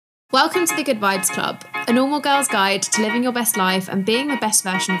Welcome to the Good Vibes Club, a normal girl's guide to living your best life and being the best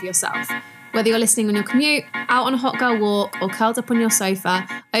version of yourself. Whether you're listening on your commute, out on a hot girl walk, or curled up on your sofa,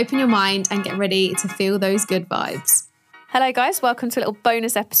 open your mind and get ready to feel those good vibes. Hello guys, welcome to a little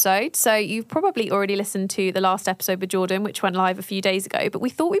bonus episode. So you've probably already listened to the last episode with Jordan, which went live a few days ago, but we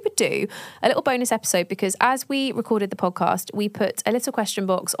thought we would do a little bonus episode because as we recorded the podcast, we put a little question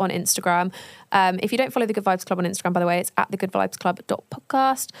box on Instagram. If you don't follow the Good Vibes Club on Instagram, by the way, it's at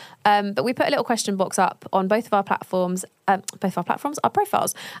thegoodvibesclub.podcast. But we put a little question box up on both of our platforms, our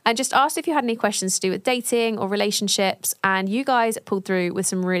profiles, and just asked if you had any questions to do with dating or relationships, and you guys pulled through with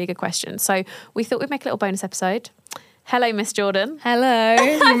some really good questions. So we thought we'd make a little bonus episode. Hello, Miss Jordan. Hello.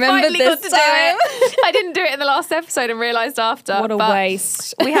 Remember this time? I didn't do it in the last episode and realised after. What a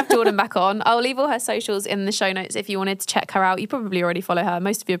waste. We have Jordan back on. I'll leave all her socials in the show notes if you wanted to check her out. You probably already follow her.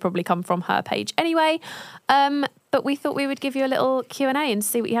 Most of you have probably come from her page anyway. But we thought we would give you a little Q&A and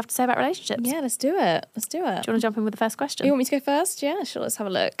see what you have to say about relationships. Yeah, let's do it. Do you want to jump in with the first question? You want me to go first? Yeah, sure. Let's have a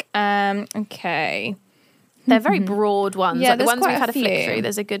look. Okay. They're very broad ones. Yeah, like the there's ones we've quite had a a flick few. through.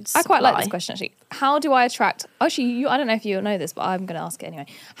 There's a good supply. I quite like this question, actually. How do I attract... Actually, I don't know if you know this, but I'm going to ask it anyway.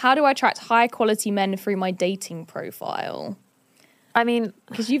 How do I attract high-quality men through my dating profile? I mean...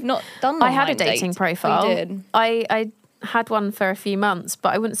 Because you've not done I had a dating profile. Oh, you did? I had one for a few months,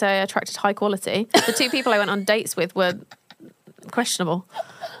 but I wouldn't say I attracted high quality. The two people I went on dates with were questionable.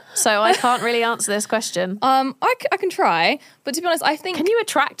 So I can't really answer this question. I can try, but to be honest, I think... Can you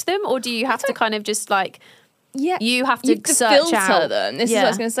attract them, or do you have to kind of just like... Yeah, you have to search filter out them. This is what I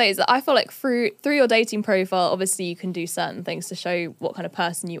was going to say. Is that I feel like through your dating profile, obviously you can do certain things to show what kind of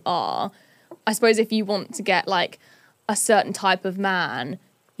person you are. I suppose if you want to get like a certain type of man,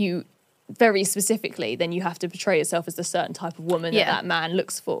 you very specifically, then you have to portray yourself as the certain type of woman that man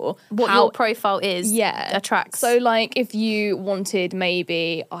looks for. What your profile is, attracts. So like if you wanted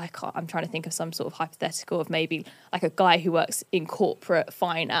maybe, I'm trying to think of some sort of hypothetical of maybe like a guy who works in corporate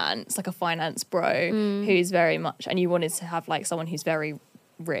finance, like a finance bro who's very much, and you wanted to have like someone who's very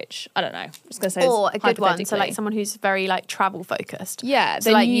rich. I don't know. I'm just gonna say, or a good one. So like someone who's very like travel focused. Yeah. So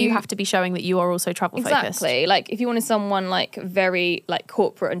like you have to be showing that you are also travel focused. Exactly. Like if you wanted someone like very like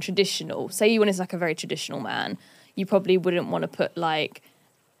corporate and traditional, say you wanted like a very traditional man, you probably wouldn't want to put like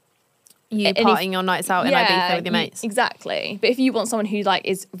you partying your nights out in Ibiza with your mates. Exactly. But if you want someone who like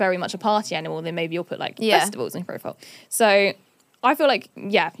is very much a party animal, then maybe you'll put like festivals in your profile. So I feel like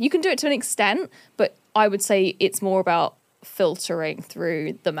you can do it to an extent, but I would say it's more about filtering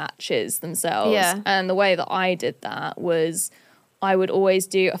through the matches themselves. And the way that I did that was I would always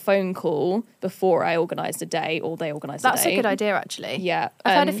do a phone call before I organised a date or they organised a date. That's a good idea, actually. Yeah.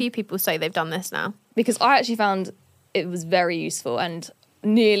 I've heard a few people say they've done this now. Because I actually found it was very useful, and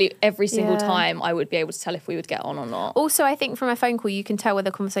nearly every single time I would be able to tell if we would get on or not. Also, I think from a phone call you can tell whether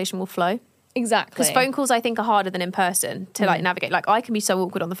the conversation will flow. Exactly. Because phone calls, I think, are harder than in person to like navigate. Like I can be so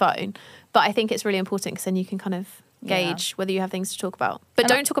awkward on the phone, but I think it's really important because then you can kind of gauge whether you have things to talk about. But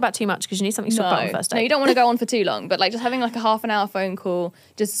don't talk about too much because you need something to talk about on the first date. No, you don't want to go on for too long, but like just having like a half an hour phone call,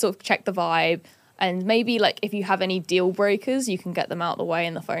 just sort of check the vibe. And maybe like if you have any deal breakers, you can get them out of the way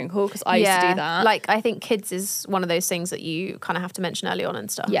in the phone call, because I used to do that. Like I think kids is one of those things that you kind of have to mention early on and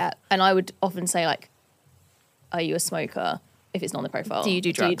stuff. Yeah, and I would often say like, are you a smoker? If it's not on the profile. Do you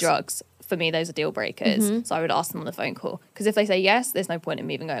do drugs? For me, those are deal breakers. So I would ask them on the phone call. Because if they say yes, there's no point in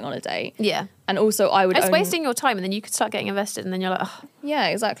me even going on a date. Yeah. And also I would... It's wasting your time, and then you could start getting invested and then you're like, oh. Yeah,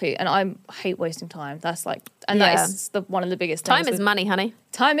 exactly. And I hate wasting time. That's like... And that is one of the biggest things. Time is money, honey.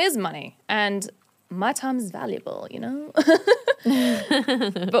 Time is money. And my time is valuable, you know?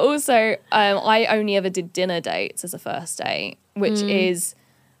 But also, I only ever did dinner dates as a first date, which is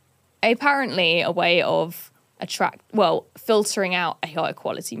apparently a way of filtering out a high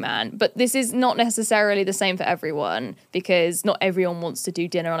quality man. But this is not necessarily the same for everyone, because not everyone wants to do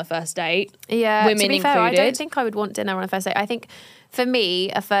dinner on a first date. Yeah, women to be included. fair, I don't think I would want dinner on a first date. I think for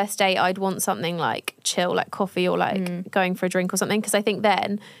me, a first date, I'd want something like chill, like coffee or like going for a drink or something, because I think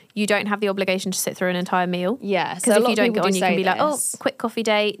then you don't have the obligation to sit through an entire meal. Yeah. Because if you don't get on, you can be like, oh, quick coffee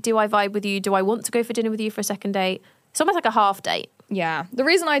date. Do I vibe with you? Do I want to go for dinner with you for a second date? It's almost like a half date. Yeah. The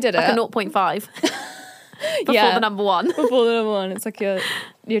reason I did like it... a 0.5. Before the number one. Before the number one. It's like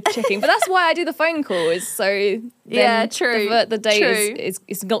you're checking. But that's why I do the phone call, is so true. The date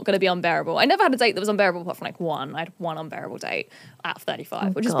is not going to be unbearable. I never had a date that was unbearable apart from like one. I had one unbearable date at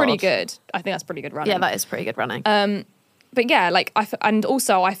 35, which is pretty good. I think that's pretty good running. Yeah, that is pretty good running. But yeah, like and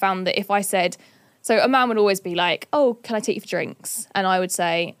also I found that if I said, so a man would always be like, oh, can I take you for drinks? And I would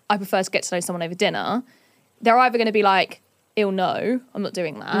say, I prefer to get to know someone over dinner. They're either going to be like, no, I'm not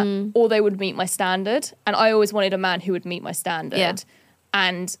doing that. Or they would meet my standard. And I always wanted a man who would meet my standard.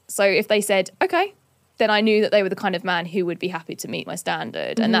 And so if they said, okay, then I knew that they were the kind of man who would be happy to meet my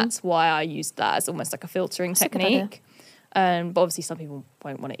standard. And that's why I used that as almost like a filtering technique. But obviously some people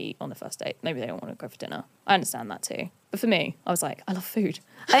won't want to eat on the first date. Maybe they don't want to go for dinner. I understand that too. But for me, I was like, I love food.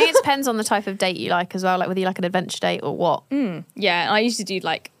 I think it depends on the type of date you like as well, like whether you like an adventure date or what. Yeah, and I used to do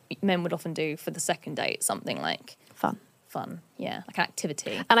like men would often do for the second date something like fun, yeah, like an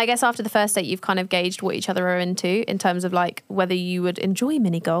activity. And I guess after the first date, you've kind of gauged what each other are into in terms of like whether you would enjoy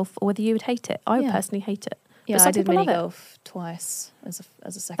mini golf or whether you would hate it. I would personally hate it. Yeah, but some I did people mini love it. golf twice as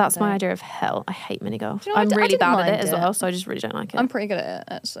a second That's date. my idea of hell. I hate mini golf. You know, I'm I really didn't bad at mind it as it. well, so I just really don't like it. I'm pretty good at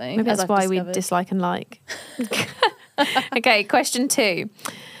it, actually. Maybe that's why we dislike and like. Okay, question 2.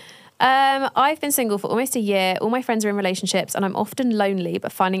 I've been single for almost a year. All my friends are in relationships and I'm often lonely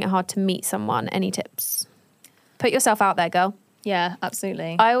but finding it hard to meet someone. Any tips? Put yourself out there, girl. Yeah,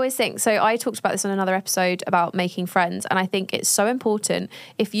 absolutely. I always think, so I talked about this on another episode about making friends, and I think it's so important.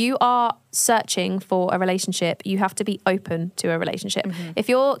 If you are searching for a relationship, you have to be open to a relationship. If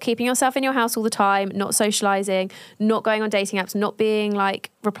you're keeping yourself in your house all the time, not socializing, not going on dating apps, not being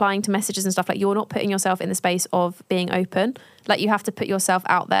like replying to messages and stuff, like you're not putting yourself in the space of being open. Like you have to put yourself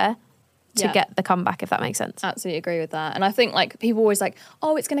out there to get the comeback, if that makes sense. Absolutely agree with that. And I think like people always like,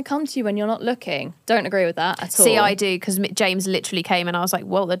 oh, it's going to come to you when you're not looking. Don't agree with that at all. See, I do, because James literally came and I was like,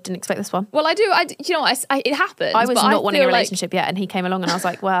 well, I didn't expect this one. Well, I do. You know, it happens. I was but not wanting a feel relationship yet, and he came along and I was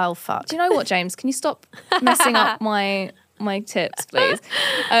like, well, fuck. Do you know what, James? Can you stop messing up my tips, please?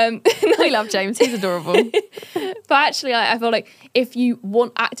 We love James. He's adorable. But actually, I feel like if you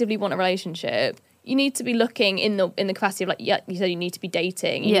actively want a relationship, you need to be looking in the capacity of like, yeah, you said you need to be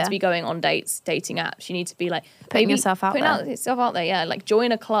dating. You need to be going on dates, dating apps. You need to be like putting yourself out there. Yourself out there, yeah. Like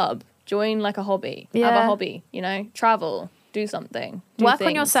join a club, join like a hobby, have a hobby. You know, travel, do something. Work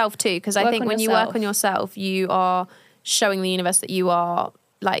on yourself too, because I think when you work on yourself, you are showing the universe that you are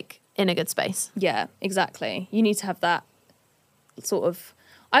like in a good space. Yeah, exactly. You need to have that sort of.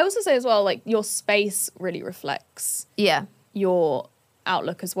 I also say as well, like your space really reflects your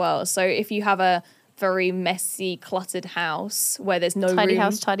outlook as well. So if you have a very messy, cluttered house where there's no tidy room,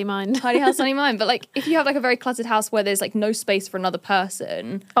 house, tidy mind. tidy house, tidy mind. But like if you have like a very cluttered house where there's like no space for another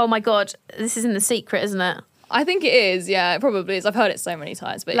person. Oh my God, this is in The Secret, isn't it? I think it is. Yeah, it probably is. I've heard it so many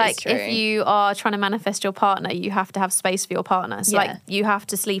times, but like it's true. if you are trying to manifest your partner, you have to have space for your partner. So like you have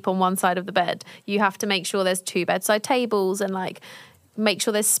to sleep on one side of the bed. You have to make sure there's 2 bedside tables and like make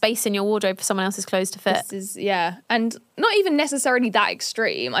sure there's space in your wardrobe for someone else's clothes to fit. And not even necessarily that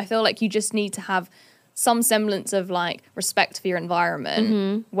extreme. I feel like you just need to have some semblance of like respect for your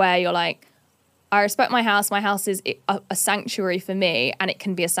environment where you're like, I respect my house. My house is a sanctuary for me, and it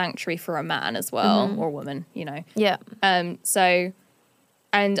can be a sanctuary for a man as well, or a woman, you know. Yeah. I feel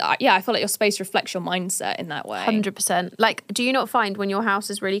like your space reflects your mindset in that way. 100%. Like, do you not find when your house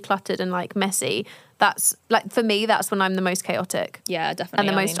is really cluttered and like messy, that's like, for me, that's when I'm the most chaotic. Yeah, definitely.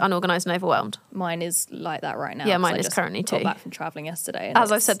 And the most unorganized and overwhelmed. Mine is like that right now. Yeah, mine is currently too. Got back from traveling yesterday.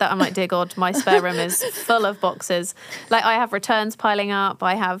 As I've said that, I'm like, dear God, my spare room is full of boxes. Like, I have returns piling up.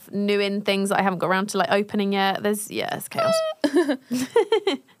 I have new in things that I haven't got around to like opening yet. It's chaos.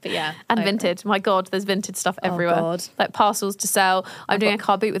 But yeah. And vintage. My God, there's vintage stuff everywhere. God. Like parcels to sell. I'm doing a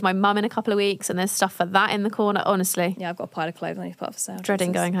car boot with my mum in a couple of weeks, and there's stuff for that in the corner, honestly. Yeah, I've got a pile of clothes I need to put up for sale.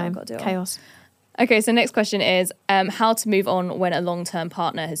 Dreading going home. Chaos. Okay, so next question is how to move on when a long-term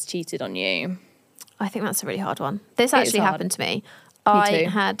partner has cheated on you. I think that's a really hard one. This actually happened to me. I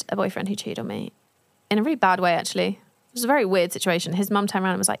had a boyfriend who cheated on me in a really bad way, actually. It was a very weird situation. His mum turned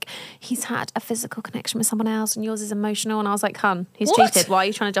around and was like, he's had a physical connection with someone else and yours is emotional. And I was like, hun, he's cheated. Why are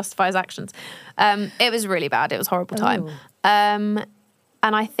you trying to justify his actions? It was really bad. It was a horrible time. And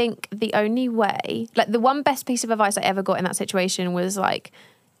I think the only way, like the one best piece of advice I ever got in that situation was like,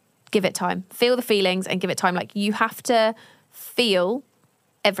 give it time. Feel the feelings and give it time. Like you have to feel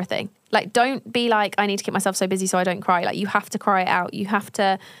everything. Like don't be like, I need to keep myself so busy so I don't cry. Like you have to cry it out. You have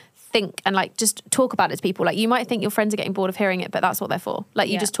to think and like just talk about it to people. Like you might think your friends are getting bored of hearing it, but that's what they're for. Like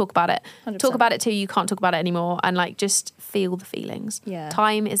you just talk about it. 100%. Talk about it till you can't talk about it anymore, and like just feel the feelings. Yeah.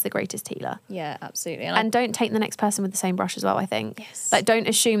 Time is the greatest healer. Yeah, absolutely. And don't take the next person with the same brush as well, I think. Yes. Like don't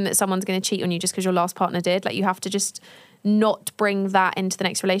assume that someone's going to cheat on you just because your last partner did. Like you have to just not bring that into the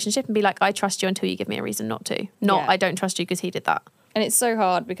next relationship and be like, I trust you until you give me a reason not to. I don't trust you because he did that. And it's so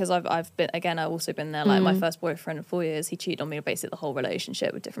hard because I've also been there. Like my first boyfriend of 4 years, he cheated on me basically the whole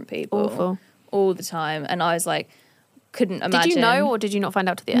relationship with different people. Awful. All the time. And I was like, couldn't imagine. Did you know or did you not find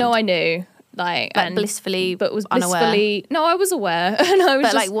out to the end? No, I knew. And blissfully but was unaware. Blissfully, no, I was aware. And I was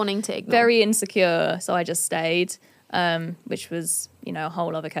but just like wanting to ignore. very insecure. So I just stayed, which was, a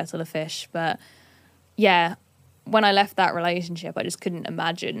whole other kettle of fish. But yeah, when I left that relationship, I just couldn't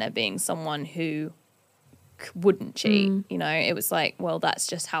imagine there being someone who wouldn't cheat. You know, it was like, well, that's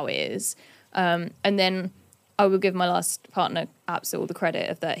just how it is. And then I would give my last partner absolutely all the credit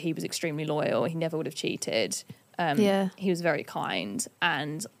of that. He was extremely loyal. He never would have cheated. He was very kind.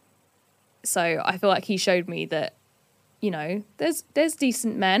 And so I feel like he showed me that, you know, there's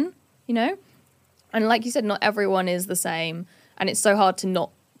decent men, you know, and like you said, not everyone is the same. And it's so hard to not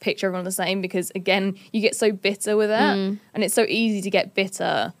picture everyone the same because, again, you get so bitter with it. And it's so easy to get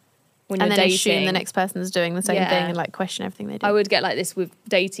bitter when you're dating. And then assume the next person's doing the same thing and like question everything they do. I would get like this with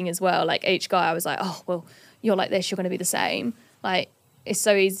dating as well. Like each guy, I was like, oh, well, you're like this, you're going to be the same. Like, it's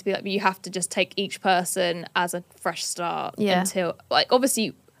so easy to be like, but you have to just take each person as a fresh start until, like,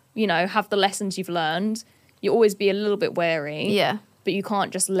 obviously, you know, have the lessons you've learned. You always be a little bit wary. Yeah. But you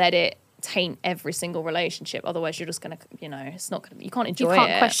can't just let it taint every single relationship. Otherwise, you're just going to, you know, it's not going to, you can't enjoy it. You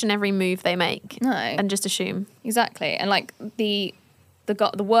can't question every move they make. No. And just assume. Exactly. And like the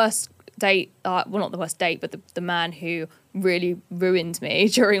worst date, well, not the worst date, but the man who really ruined me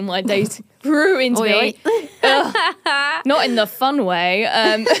during my date, ruined me. Not in the fun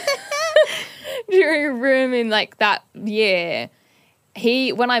way. During ruining like that year,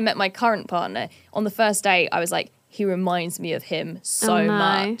 when I met my current partner, on the first date, I was like, he reminds me of him so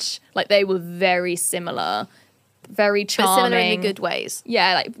much. Like, they were very similar, very charming. But similar in the good ways.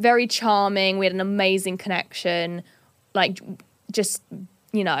 Yeah, like, very charming. We had an amazing connection. Like, just,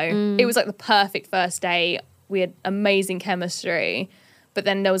 you know, it was like the perfect first date. We had amazing chemistry. But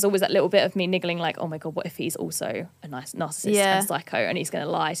then there was always that little bit of me niggling like, oh my God, what if he's also a nice narcissist and psycho and he's going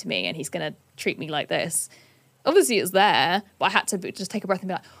to lie to me and he's going to treat me like this? Obviously it's there, but I had to just take a breath and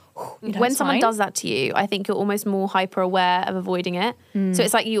be like, you know, when someone does that to you, I think you're almost more hyper aware of avoiding it. So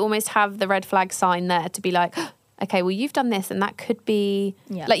it's like you almost have the red flag sign there to be like, okay, well, you've done this and that could be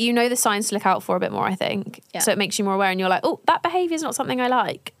like, you know, the signs to look out for a bit more, I think. So it makes you more aware and you're like, oh, that behaviour is not something I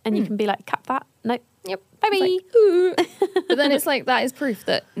like. And you can be like, cap that. Nope. Yep. Bye-bye. Like, but then it's like, that is proof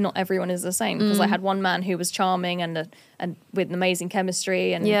that not everyone is the same. Because I had one man who was charming and with an amazing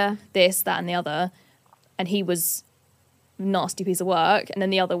chemistry and this, that and the other. And he was a nasty piece of work. And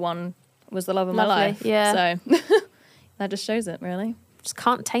then the other one was the love of my life. Yeah. So that just shows it, really. Just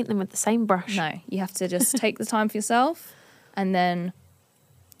can't taint them with the same brush. No, you have to just take the time for yourself and then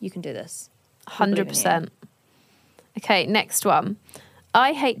you can do this. 100%. Okay, next one.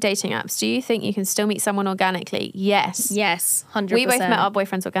 I hate dating apps. Do you think you can still meet someone organically? Yes. Yes, 100%. We both met our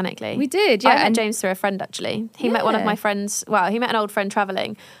boyfriends organically. We did, yeah. I met James through a friend, actually. He met one of my friends. Well, he met an old friend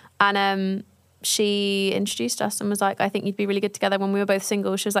travelling. And she introduced us and was like, I think you'd be really good together when we were both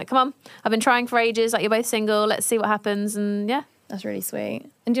single. She was like, come on, I've been trying for ages. Like, you're both single. Let's see what happens. And yeah. That's really sweet.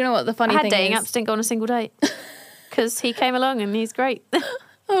 And do you know what the funny thing is? I had dating apps, didn't go on a single date. Because he came along and he's great.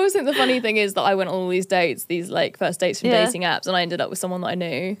 I always think the funny thing is that I went on all these dates, these like first dates from dating apps, and I ended up with someone that I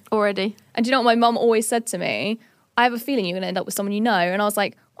knew. Already. And do you know what my mum always said to me? I have a feeling you're going to end up with someone you know. And I was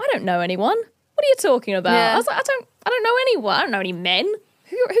like, I don't know anyone. What are you talking about? I was like, I don't know anyone. I don't know any men.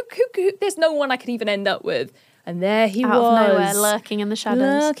 Who there's no one I could even end up with. And there he was. Out of nowhere, lurking in the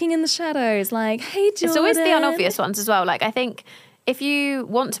shadows. Lurking in the shadows, like, hey, Jordan. It's always the unobvious ones as well. Like, I think if you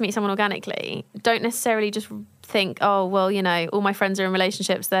want to meet someone organically, don't necessarily just think, oh, well, you know, all my friends are in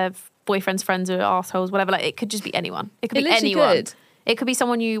relationships, their boyfriends' friends are assholes, whatever. Like, it could just be anyone. It could be anyone. It could be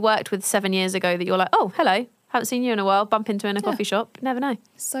someone you worked with 7 years ago that you're like, oh, hello, haven't seen you in a while, bump into in a coffee shop. Never know.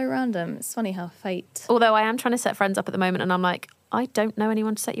 So random. It's funny how fate. Although I am trying to set friends up at the moment and I'm like, I don't know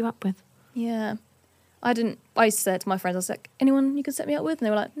anyone to set you up with. Yeah. I used to say it to my friends, I was like, anyone you could set me up with? And they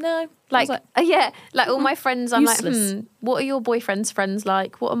were like, no. Like all my friends, I'm useless. Like, what are your boyfriend's friends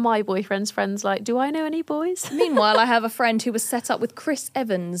like? What are my boyfriend's friends like? Do I know any boys? Meanwhile, I have a friend who was set up with Chris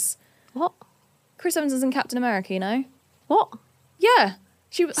Evans. What? Chris Evans is in Captain America, you know? What? Yeah.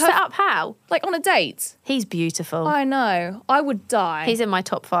 She was set up how? Like on a date. He's beautiful. I know. I would die. He's in my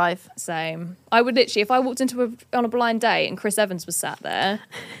top 5. Same. I would literally, if I walked on a blind date and Chris Evans was sat there...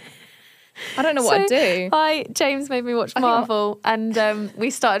 I don't know what I'd do. James made me watch Marvel and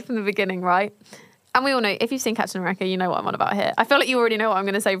we started from the beginning, right? And we all know, if you've seen Captain America, you know what I'm on about here. I feel like you already know what I'm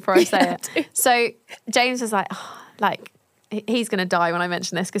going to say before I say it. So James was like, he's going to die when I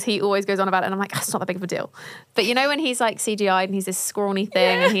mention this because he always goes on about it and I'm like, it's not that big of a deal. But you know when he's like CGI'd and he's this scrawny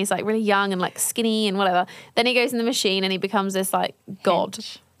thing and he's like really young and like skinny and whatever, then he goes in the machine and he becomes this like god.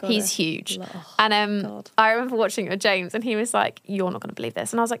 He's huge. And I remember watching it with James and he was like, you're not going to believe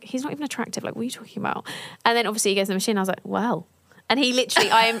this. And I was like, he's not even attractive. Like, what are you talking about? And then obviously he goes in the machine and I was like, wow. And he literally,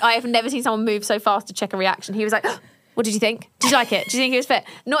 I have never seen someone move so fast to check a reaction. He was like, what did you think? Did you like it? Do you think he was fit?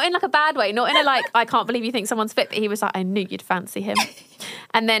 Not in like a bad way, not in a like, I can't believe you think someone's fit. But he was like, I knew you'd fancy him.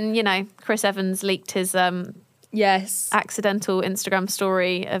 And then, you know, Chris Evans leaked his Yes. accidental Instagram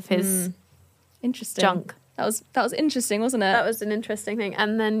story of his Interesting. junk. That was interesting, wasn't it? That was an interesting thing.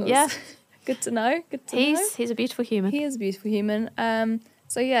 And then, Good to know. Good to know. he's a beautiful human. He is a beautiful human.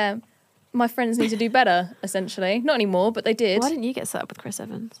 So yeah, my friends need to do better, essentially. Not anymore, but they did. Why didn't you get set up with Chris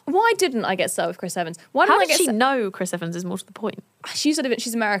Evans? Why didn't I get set up with Chris Evans? Why didn't How I did get she set- know Chris Evans is more to the point? She used to live.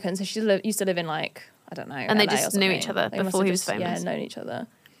 She's American, so used to live in like, I don't know. And they LA just or knew something. each other They must before have he was just, famous. Yeah, known each other.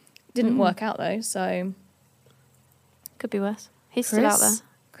 Didn't work out though. So Could be worse. He's still out there.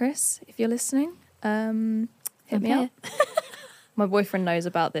 Chris, if you're listening, hit I'm me here. up. My boyfriend knows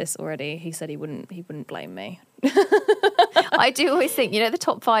about this already. He said he wouldn't blame me. I do always think, the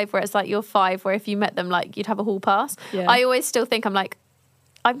top 5 where it's like your 5 where if you met them, like you'd have a hall pass. Yeah. I always still think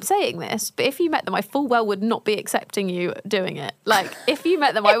I'm saying this, but if you met them, I full well would not be accepting you doing it. Like, if you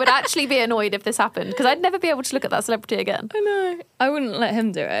met them, I would actually be annoyed if this happened because I'd never be able to look at that celebrity again. I know. I wouldn't let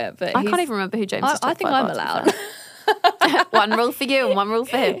him do it, but I can't even remember who James is. I think I'm allowed. One rule for you and one rule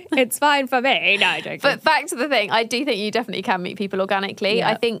for him. It's fine for me. No, joking. But back to the thing, I do think you definitely can meet people organically. Yeah.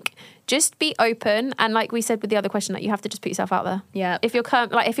 I think just be open, and like we said with the other question, like you have to just put yourself out there. Yeah. If you're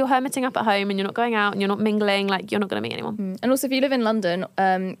if you're hermiting up at home and you're not going out and you're not mingling, like you're not going to meet anyone. And also, if you live in London,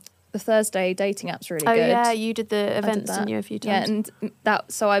 the Thursday dating app's really Oh good. yeah, you did the I did events, that. didn't you, a few Yeah, times? and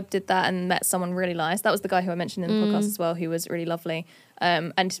so I did that and met someone really nice. That was the guy who I mentioned in the podcast as well, who was really lovely.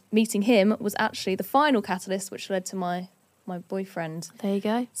 And meeting him was actually the final catalyst, which led to my boyfriend. There you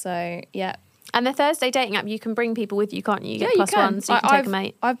go. So yeah. And the Thursday dating app, you can bring people with you, can't you? You get Yeah, plus one, so you can take a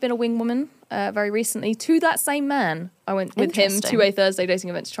mate. I've been a wing woman very recently to that same man. I went with him Interesting. to a Thursday dating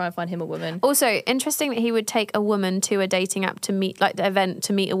event to try and find him a woman. Also, interesting that he would take a woman to a dating app to meet, like the event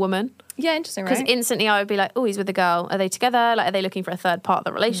to meet a woman. Yeah, interesting, Because right? instantly I would be like, oh, he's with a girl. Are they together? Like, are they looking for a third part of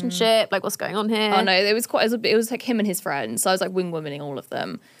the relationship? Like, what's going on here? Oh no, it was like him and his friends. So I was like wing womaning all of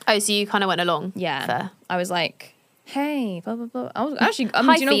them. Oh, so you kind of went along. Yeah. Fair. I was like, hey, blah blah blah. I was actually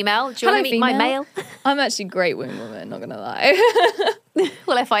Hi, female. Do you want to meet my male? I'm actually a great wing woman, not gonna lie.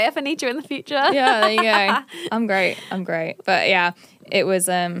 Well, if I ever need you in the future. Yeah, there you go. I'm great. But yeah, it was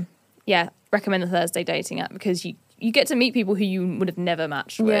recommend the Thursday dating app because you get to meet people who you would have never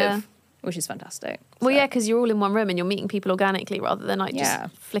matched with, which is fantastic. Well, So, yeah, because you're all in one room and you're meeting people organically rather than like Yeah.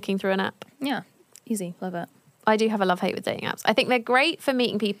 just flicking through an app. yeah, easy, love it. I do have a love-hate with dating apps. I think they're great for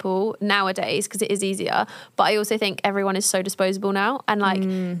meeting people nowadays because it is easier. But I also think everyone is so disposable now. And like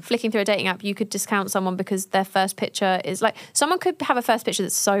flicking through a dating app, you could discount someone because their first picture is like, someone could have a first picture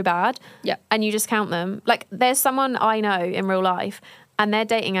that's so bad. Yeah. And you discount them. Like there's someone I know in real life and their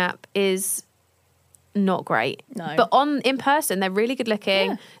dating app is not great. No. But in person, they're really good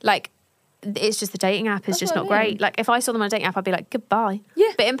looking. Yeah. Like, it's just the dating app is That's just what not I mean. great. Like if I saw them on a dating app, I'd be like, goodbye.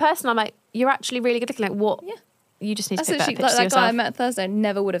 Yeah. But in person, I'm like, you're actually really good looking. Like what? Yeah. You just need to That's take better literally, pictures like of that guy I yourself. met Thursday, I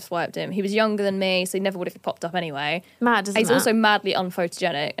never would have swiped him. He was younger than me, so he never would have popped up anyway. Mad, isn't He's that? also madly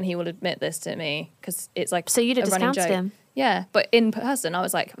unphotogenic, and he will admit this to me because it's like So you'd have a running discounted joke. him? Yeah, but in person, I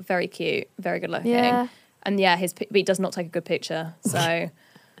was like very cute, very good looking. Yeah. And yeah, but he does not take a good picture, so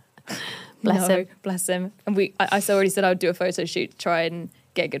Bless him. bless him. And I already said I would do a photo shoot to try and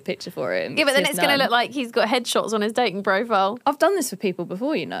get a good picture for him. Yeah, but then He has it's going to none. look like he's got headshots on his dating profile. I've done this for people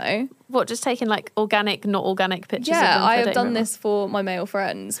before, you know. What, just taking like organic, not organic pictures of them Yeah, for I a have dating done profile? this for my male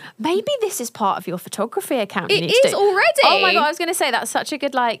friends. Maybe this is part of your photography account. It you need to is do. already. Oh my God, I was going to say that's such a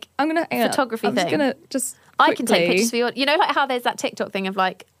good like, I'm gonna hang on. Photography I'm just thing. gonna just. I can take quickly- pictures for your, you know like how there's that TikTok thing of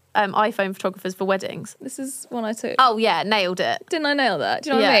like iPhone photographers for weddings? This is one I took. Oh yeah, nailed it. Didn't I nail that? Do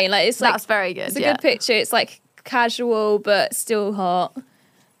you know what Yeah. I mean? Like it's like That's very good, It's a yeah. good picture. It's like casual but still hot.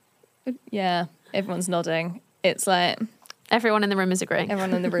 Yeah, everyone's nodding. It's like Everyone in the room is agreeing.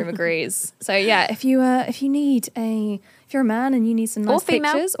 everyone in the room agrees. So yeah, if you're a man and you need some Or nice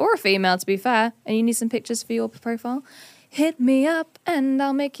female. pictures, or a female to be fair, and you need some pictures for your profile, hit me up and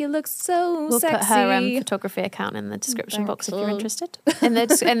I'll make you look so We'll sexy. put her photography account in the description box if you're Thanks. interested.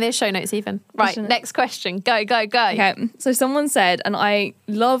 In the show notes even. Right, Shouldn't it? next question. Go. Okay, so someone said, and I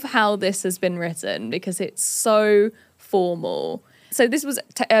love how this has been written because it's so formal. So this was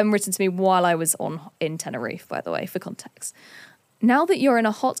written to me while I was in Tenerife, by the way, for context. Now that you're in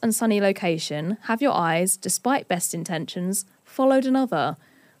a hot and sunny location, have your eyes, despite best intentions, followed another?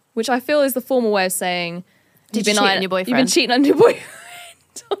 Which I feel is the formal way of saying, Did you cheat on your boyfriend? You've been cheating on your boyfriend.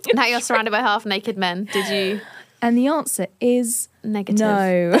 Now you're surrounded by half naked men. Did you? And the answer is Negative.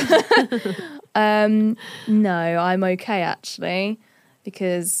 no. No, I'm okay actually,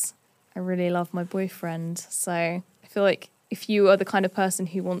 because I really love my boyfriend. So I feel like if you are the kind of person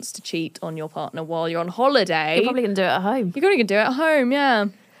who wants to cheat on your partner while you're on holiday, You're probably going to do it at home. you're going to do it at home. Yeah,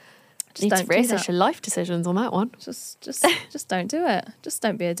 just Need to don't do reassess that. your life decisions on that one. Just don't do it. Just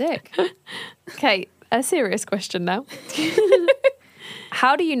don't be a dick. Okay, A serious question now.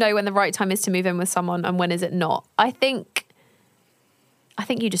 How do you know when the right time is to move in with someone and when is it not? I think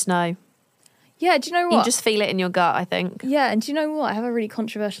you just know. Yeah, do you know what? You just feel it in your gut, I think. Yeah, and do you know what? I have a really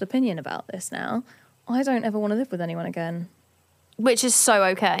controversial opinion about this now. I don't ever want to live with anyone again. Which is so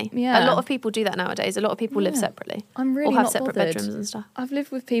okay. Yeah. A lot of people do that nowadays. A lot of people live separately. I'm really or have not separate bothered. bedrooms and stuff. I've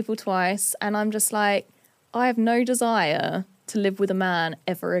lived with people twice, and I'm just like, I have no desire to live with a man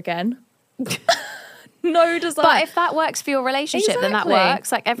ever again. No desire. But if that works for your relationship, then that Exactly.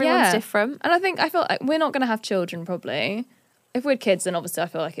 works. Like, everyone's different. And I feel like we're not going to have children probably. If we had kids, then obviously I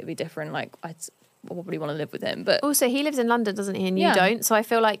feel like it'd be different. Like, I'd probably want to live with him. But Also, he lives in London, doesn't he? And you Yeah. don't. So I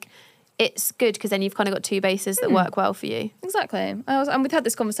feel like it's good because then you've kind of got two bases that work well for you. exactly. And we've had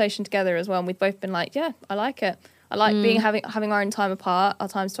this conversation together as well. And we've both been like, yeah, I like it. I like having our own time apart, our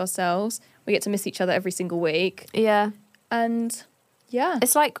times to ourselves. We get to miss each other every single week. Yeah. And yeah.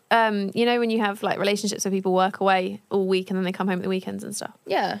 It's like, you know, when you have like relationships where people work away all week and then they come home at the weekends and stuff.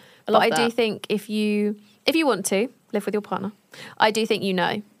 Yeah. But I do think if you want to live with your partner, I do think you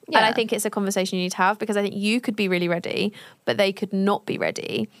know. Yeah. And I think it's a conversation you need to have because I think you could be really ready, but they could not be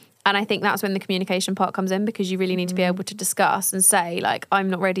ready. And I think that's when the communication part comes in because you really need to be able to discuss and say, like, I'm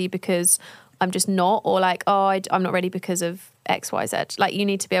not ready because I'm just not, or like, oh, I'm not ready because of X, Y, Z. Like, you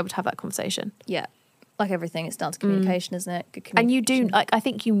need to be able to have that conversation. Yeah. Like everything, it's down to communication, isn't it? Good And you communication. do, like, I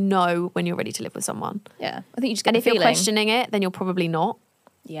think you know when you're ready to live with someone. Yeah. I think you just get And the if you're feeling. questioning it, then you're probably not.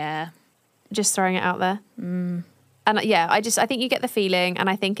 Yeah. Just throwing it out there. And yeah, I think you get the feeling, and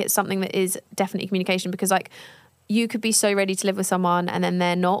I think it's something that is definitely communication because, like, you could be so ready to live with someone and then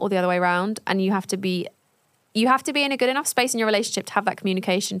they're not, or the other way around. And you have to be in a good enough space in your relationship to have that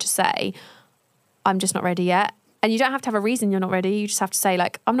communication to say, I'm just not ready yet. And you don't have to have a reason you're not ready. You just have to say,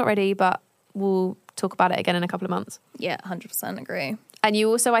 like, I'm not ready, but we'll talk about it again in a couple of months. Yeah, 100% agree. And you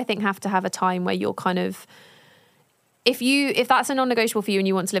also, I think, have to have a time where you're kind of, if that's a non-negotiable for you and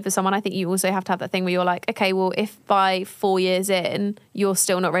you want to live with someone, I think you also have to have that thing where you're like, okay, well, if by 4 years in you're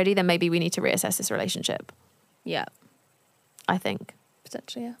still not ready, then maybe we need to reassess this relationship. Yeah. I think.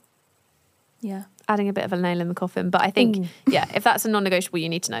 Potentially, yeah. Yeah. Adding a bit of a nail in the coffin. But I think, yeah, if that's a non-negotiable, you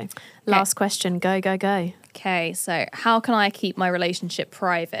need to know. Last question. Go, go, go. Okay, so how can I keep my relationship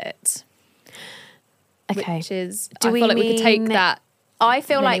private? Okay. Which is, Do I we feel like we could take mean- that. I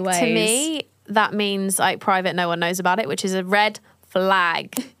feel many like, to ways. me, that means like private, no one knows about it, which is a red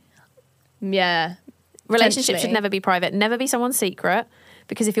flag. Yeah. Relationships should Potentially. never be private. Never be someone's secret.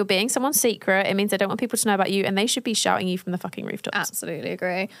 Because if you're being someone's secret, it means they don't want people to know about you and they should be shouting you from the fucking rooftops. Absolutely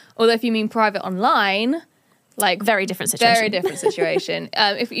agree. Although if you mean private online, like Very different situation. very different situation.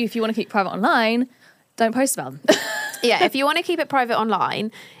 If you want to keep private online, don't post about them. Yeah, if you want to keep it private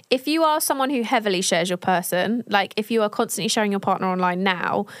online, if you are someone who heavily shares your person, like if you are constantly sharing your partner online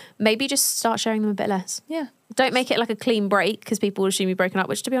now, maybe just start sharing them a bit less. Yeah. Don't make it like a clean break because people will assume you've broken up,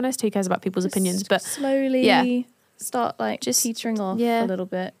 which to be honest, who cares about people's opinions? But slowly yeah. start like Just- just teetering off yeah. a little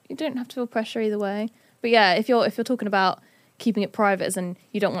bit. You don't have to feel pressure either way. But yeah, if you're talking about keeping it private as in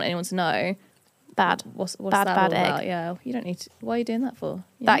you don't want anyone to know, bad. what's Bad, that bad all egg. about? Yeah, you don't need to. Why are you doing that for?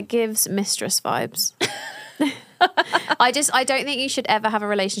 You That gives mistress vibes. I don't think you should ever have a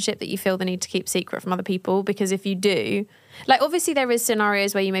relationship that you feel the need to keep secret from other people, because if you do, like, obviously there is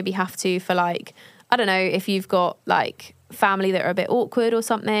scenarios where you maybe have to, for like, I don't know, if you've got like family that are a bit awkward or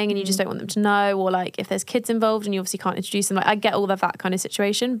something and you just don't want them to know, or like if there's kids involved and you obviously can't introduce them. Like, I get all of that kind of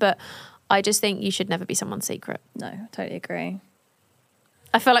situation, but I just think you should never be someone's secret. No, I totally agree.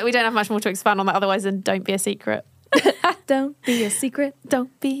 I feel like we don't have much more to expand on that otherwise than don't be a secret. Don't be a secret.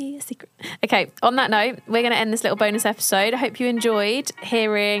 Don't be a secret. Okay, on that note, we're going to end this little bonus episode. I hope you enjoyed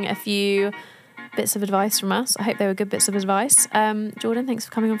hearing a few bits of advice from us. I hope they were good bits of advice. Jordan, thanks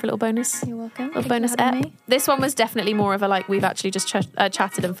for coming on for a little bonus. You're welcome. Little Thanks bonus for having ep. me. This one was definitely more of a like, we've actually just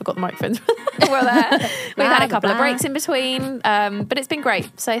chatted and forgot the microphones were there. We've had a couple of breaks in between, but it's been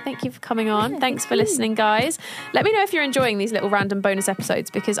great. So thank you for coming on. Thanks for listening, guys. Let me know if you're enjoying these little random bonus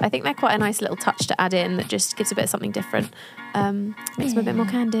episodes, because I think they're quite a nice little touch to add in that just gives a bit of something different. Makes them a bit more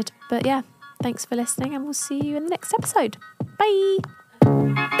candid. But yeah, thanks for listening and we'll see you in the next episode. Bye.